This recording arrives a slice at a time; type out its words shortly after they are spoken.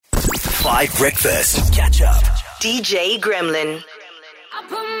5 Breakfast. Catch up. DJ Gremlin. I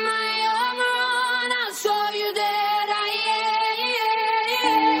put my armor on, I'll show you that I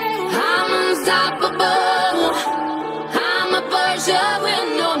am. I'm unstoppable. I'm a Porsche with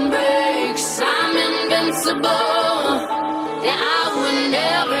no brakes. I'm invincible. Yeah, I win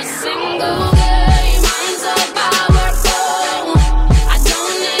every single game. I'm so powerful. I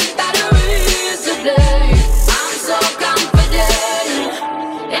don't need batteries today. I'm so confident.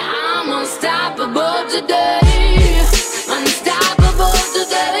 Yeah, I'm unstoppable today. Unstoppable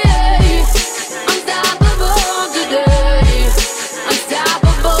today. Unstoppable today.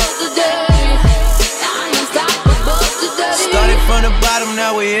 Unstoppable today. I'm unstoppable today. Started from the bottom,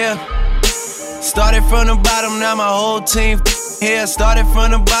 now we're here. Started from the bottom, now my whole team here. Started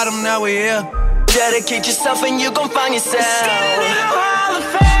from the bottom, now we're here. Dedicate yourself and you gon' find yourself. Standing in the Hall of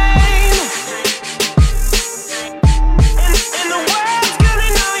Fame. And the world's gonna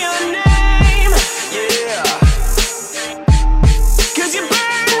know your name. Yeah. 'Cause you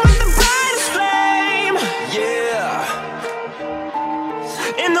burn with the brightest flame. Yeah.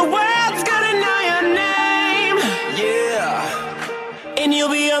 And the world's gonna know your name. Yeah. And you'll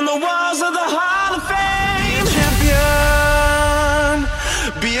be on the walls of the Hall of Fame.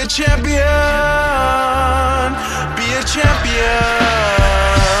 Be a champion. Be a champion.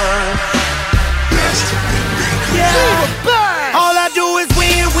 Yeah. All I do is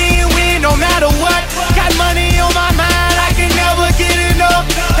win, win, win, no matter what. Got money on my mind, I can never get enough.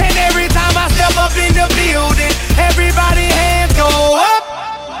 And every time I step up in the building, everybody hands go up.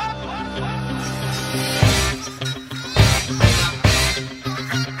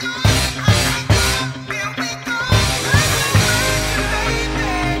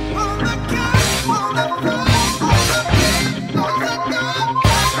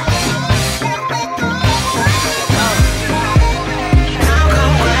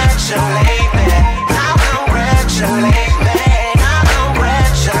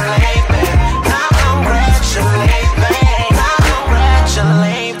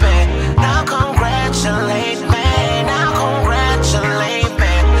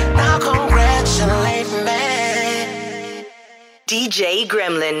 DJ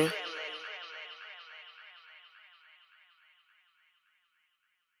Gremlin.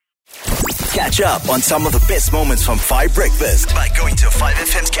 Catch up on some of the best moments from 5 Breakfast by going to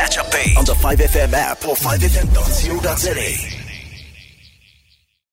 5FM's catch up page on the 5FM app or 5FM.co.za.